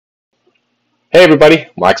Hey everybody,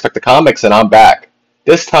 I Expect the Comics and I'm back.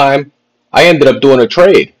 This time, I ended up doing a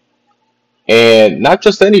trade. And not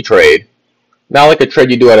just any trade, not like a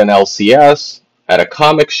trade you do at an LCS, at a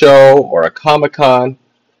comic show, or a Comic Con.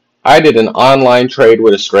 I did an online trade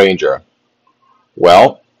with a stranger.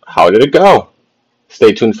 Well, how did it go?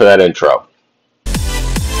 Stay tuned for that intro.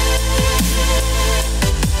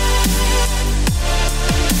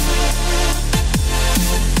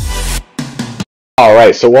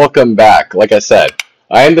 Alright, so welcome back. Like I said,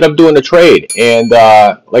 I ended up doing a trade. And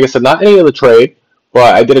like I said, not any other trade,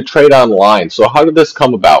 but I did a trade online. So how did this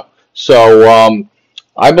come about?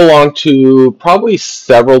 I belong to probably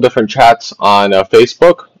several different chats on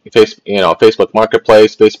Facebook, Facebook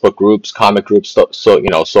Marketplace, Facebook groups, comic groups,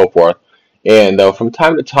 so forth. And from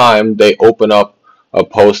time to time, they open up a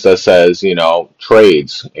post that says,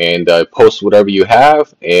 trades, and post whatever you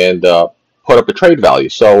have, and put up a trade value.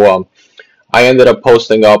 I ended up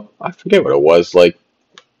posting up, I forget what it was, like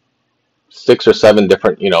 6 or 7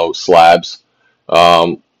 different, slabs,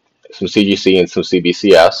 um, some CGC and some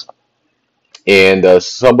CBCS, and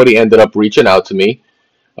somebody ended up reaching out to me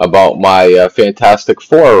about my Fantastic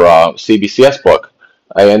Four CBCS book.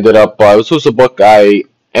 This was a book I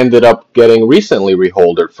ended up getting recently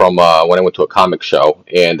reholdered from when I went to a comic show,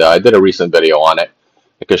 and I did a recent video on it.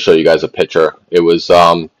 I could show you guys a picture. It was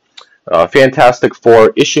Fantastic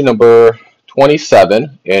Four issue number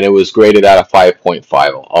 27, and it was graded at a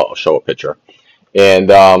 5.5. I'll show a picture.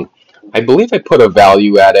 And I believe I put a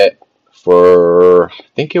value at it for, I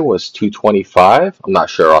think it was 225. I'm not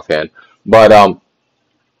sure offhand. But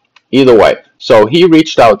either way, so he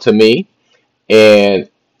reached out to me and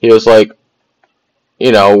he was like,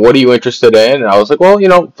 what are you interested in? And I was like, well,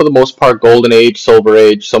 for the most part, Golden Age, Silver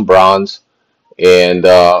Age, some Bronze, and,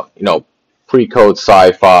 pre-code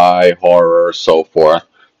sci-fi, horror, so forth,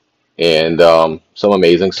 and some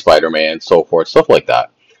Amazing Spider-Man, so forth, stuff like that.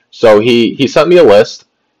 So he sent me a list,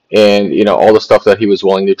 and all the stuff that he was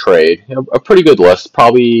willing to trade, a pretty good list,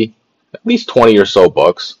 probably at least 20 or so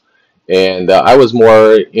books. And I was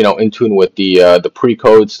more in tune with the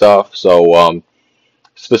pre-code stuff, so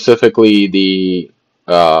specifically the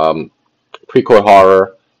pre-code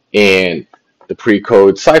horror and the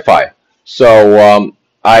pre-code sci-fi. So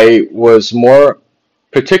I was more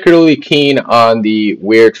particularly keen on the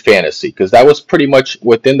weird fantasy because that was pretty much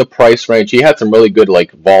within the price range. He had some really good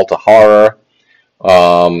like Vault of Horror.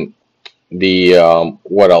 What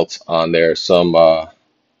else on there? For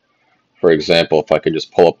example, if I could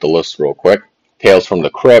just pull up the list real quick: Tales from the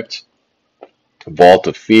Crypt, Vault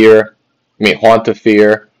of Fear. Haunt of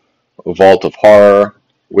Fear, Vault of Horror,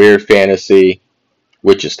 Weird Fantasy,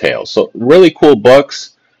 Witch's Tales. So really cool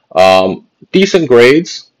books, decent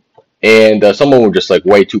grades, and some of them were just like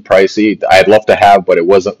way too pricey. I'd love to have, but it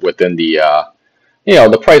wasn't within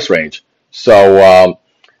the price range. So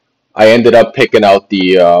I ended up picking out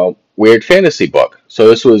the Weird Fantasy book. So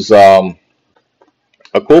this was a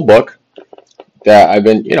cool book that I've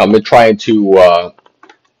been trying to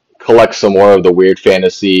collect some more of the weird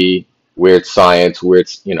fantasy, weird science, weird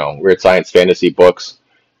science fantasy books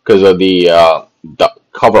because of the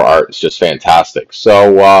cover art is just fantastic.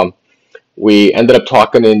 So we ended up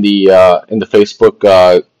talking in the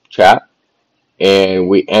Facebook chat, and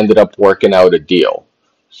we ended up working out a deal.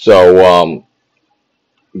 So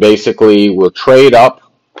basically, we'll trade up,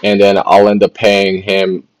 and then I'll end up paying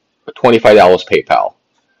him $25 PayPal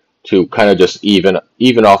to kind of just even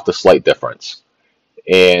off the slight difference.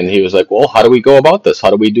 And he was like, well, how do we go about this? How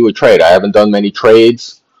do we do a trade? I haven't done many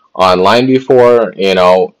trades online before, and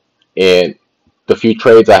the few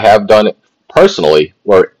trades I have done personally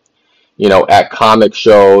were, at comic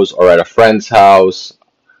shows or at a friend's house.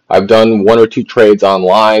 I've done 1 or 2 trades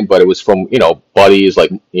online, but it was from, buddies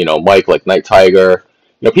like, Mike, like Night Tiger,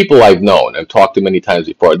 people I've known and talked to many times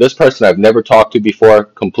before. This person I've never talked to before,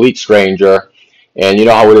 complete stranger. And you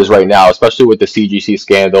know how it is right now, especially with the CGC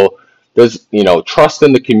scandal. There's, trust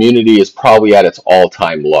in the community is probably at its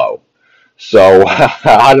all-time low. So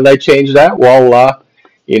how did I change that? Well,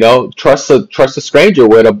 trust a stranger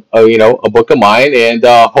with a book of mine, and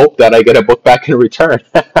hope that I get a book back in return.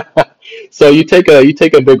 So you take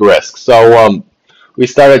a big risk. So we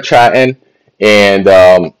started chatting, and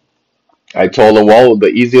I told him, well, the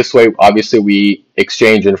easiest way, obviously, we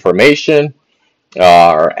exchange information,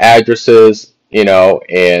 our addresses, and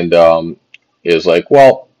he was like,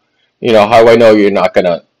 well, how do I know you're not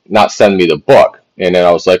gonna not send me the book? And then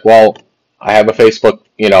I was like, well, I have a Facebook,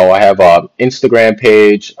 I have a Instagram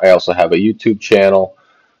page. I also have a YouTube channel.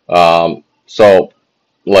 So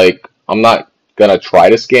I'm not gonna try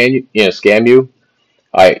to scam you.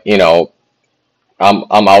 I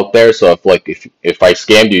I'm out there, so if I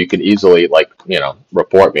scammed you, you can easily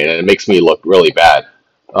report me, and it makes me look really bad.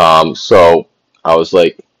 So I was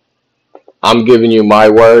like, I'm giving you my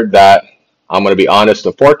word that I'm gonna be honest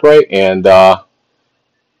and forthright, and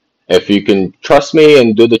if you can trust me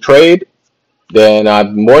and do the trade, then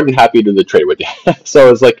I'm more than happy to do the trade with you. So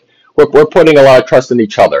it's like we're putting a lot of trust in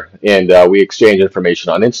each other, and we exchange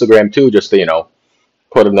information on Instagram too, just to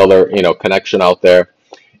put another connection out there,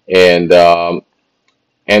 and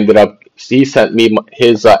ended up he sent me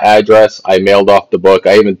his address. I mailed off the book.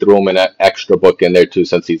 I even threw him an extra book in there too,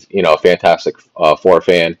 since he's a fantastic Four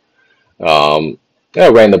fan. Um, I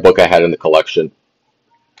ran the book I had in the collection,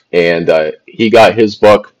 and he got his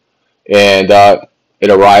book, and it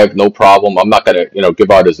arrived no problem. I'm not gonna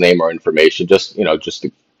give out his name or information, just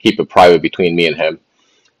to keep it private between me and him.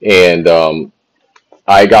 And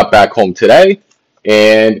I got back home today,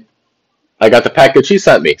 and I got the package he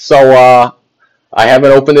sent me. So I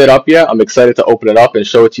haven't opened it up yet. I'm excited to open it up and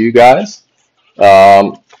show it to you guys.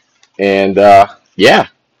 Um, and yeah,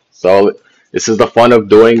 so this is the fun of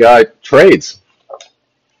doing trades.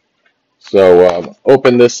 So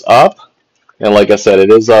open this up, and like I said,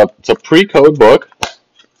 it's a pre-code book,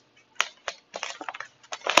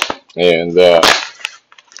 and there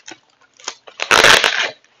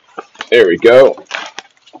we go.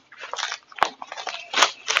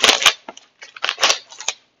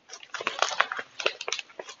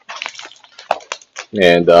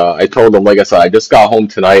 And I told him, like I said, I just got home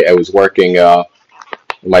tonight. I was working in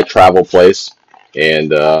my travel place,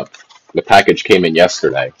 and the package came in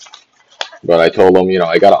yesterday. But I told him,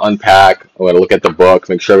 I got to unpack. I'm going to look at the book,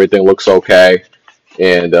 make sure everything looks okay,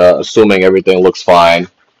 and assuming everything looks fine,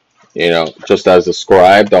 just as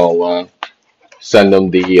described, I'll send them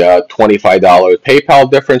the $25 PayPal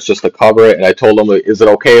difference just to cover it. And I told him, is it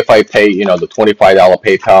okay if I pay, the $25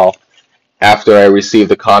 PayPal after I receive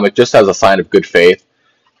the comic, just as a sign of good faith?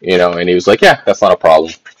 And he was like, yeah, that's not a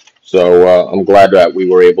problem. So I'm glad that we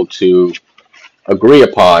were able to agree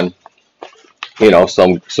upon,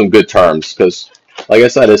 some good terms, because like I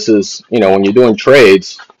said, this is, when you're doing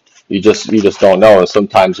trades, you just don't know, and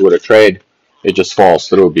sometimes with a trade, it just falls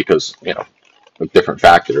through because, of different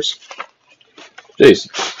factors. Jeez,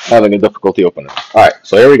 having a difficulty opening. All right,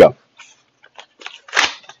 so here we go.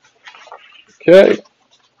 Okay,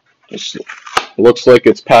 this looks like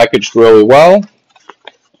it's packaged really well.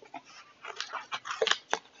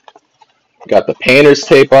 Got the painter's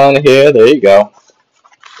tape on here. There you go.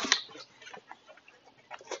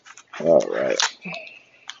 All right.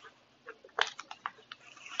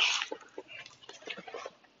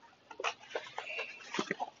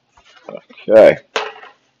 Okay.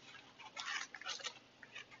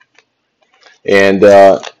 And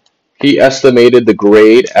he estimated the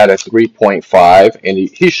grade at a 3.5, and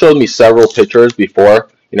he showed me several pictures before,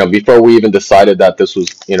 before we even decided that this was,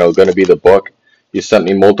 going to be the book. He sent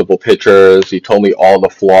me multiple pictures. He told me all the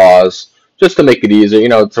flaws, just to make it easier.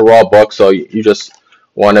 It's a raw book, so you just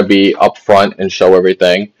want to be upfront and show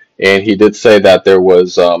everything. And he did say that there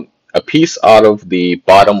was a piece out of the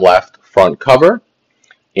bottom left front cover,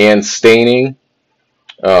 and staining,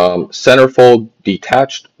 centerfold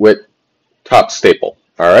detached with top staple.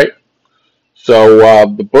 All right. So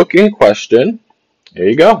the book in question, there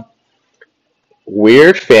you go.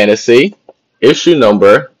 Weird Fantasy, issue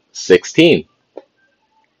number 16.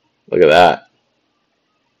 Look at that.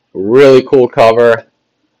 Really cool cover.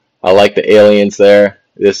 I like the aliens there.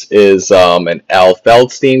 This is an Al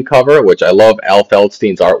Feldstein cover, which I love Al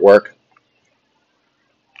Feldstein's artwork.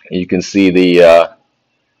 You can see the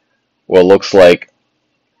what looks like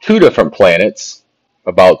two different planets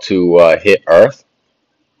about to hit Earth.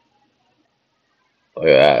 Look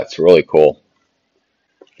at that. It's really cool.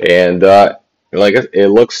 And like it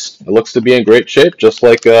looks to be in great shape, just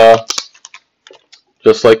like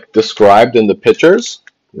described in the pictures.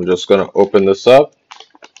 I'm just going to open this up,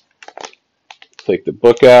 take the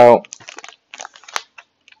book out.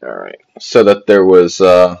 All right, so that there was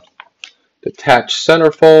detached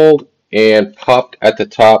centerfold and popped at the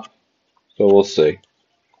top. So we'll see.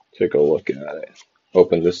 Take a look at it.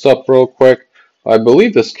 Open this up real quick. I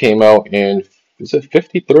believe this came out in, is it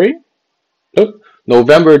 53? Nope.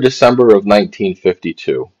 November, December of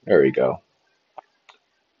 1952. There we go.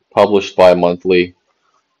 Published bi-monthly.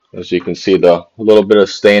 As you can see, the little bit of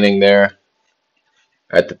staining there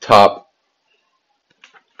at the top,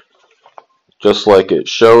 just like it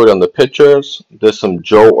showed on the pictures. There's some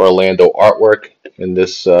Joe Orlando artwork in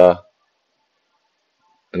this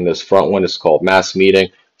front one. It's called Mass Meeting.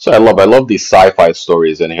 So I love these sci-fi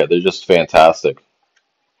stories in here. They're just fantastic.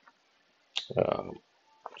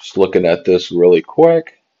 Just looking at this really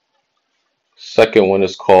quick. Second one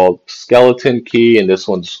is called Skeleton Key, and this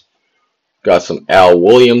one's got some Al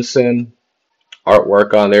Williamson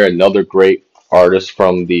artwork on there, another great artist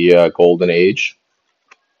from the Golden Age.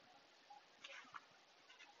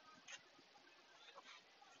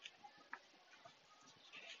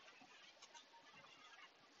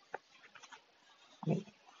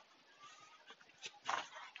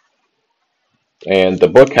 And the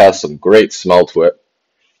book has some great smell to it.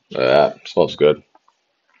 Smells good.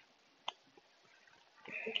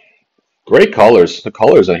 Great colors. The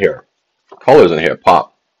colors in here. Colors in here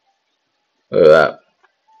pop. Look at that.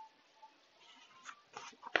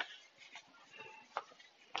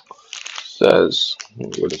 Says,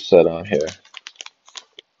 what would it said on here?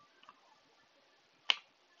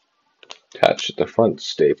 Attached at the front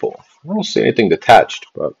staple. I don't see anything detached,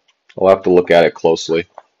 but I'll have to look at it closely.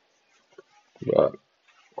 But,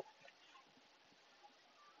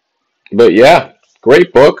 but yeah,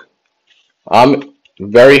 great book. I'm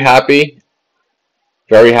very happy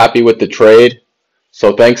with the trade.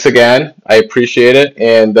 So thanks again. I appreciate it.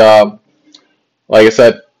 And like I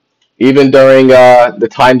said, even during the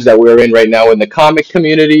times that we're in right now in the comic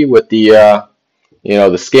community with the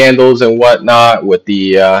the scandals and whatnot, with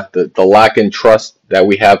the lack in trust that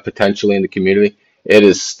we have potentially in the community, it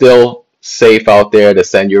is still safe out there to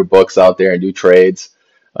send your books out there and do trades.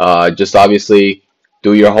 Just obviously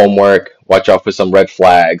do your homework, watch out for some red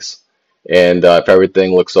flags, and if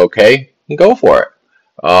everything looks okay, go for it.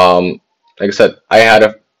 Like I said, I had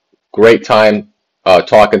a great time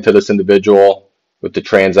talking to this individual with the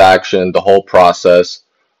transaction, the whole process.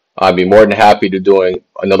 I'd be more than happy to doing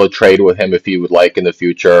another trade with him if he would like in the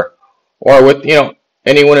future, or with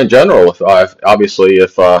anyone in general. Obviously,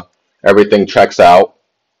 if everything checks out,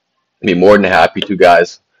 I'd be more than happy to,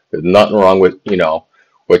 guys. There's nothing wrong with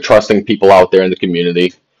with trusting people out there in the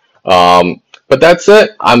community. But that's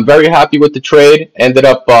it. I'm very happy with the trade. Ended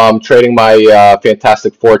up trading my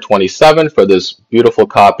Fantastic 427 for this beautiful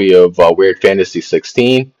copy of Weird Fantasy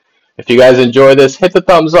 16. If you guys enjoy this, hit the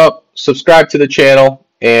thumbs up, subscribe to the channel,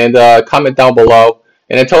 and comment down below.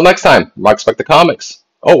 And until next time, Mark Spector Comics.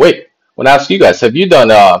 Oh wait, I want to ask you guys: have you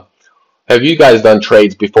guys done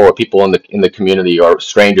trades before with people in the community or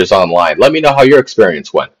strangers online? Let me know how your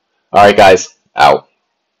experience went. All right, guys, out.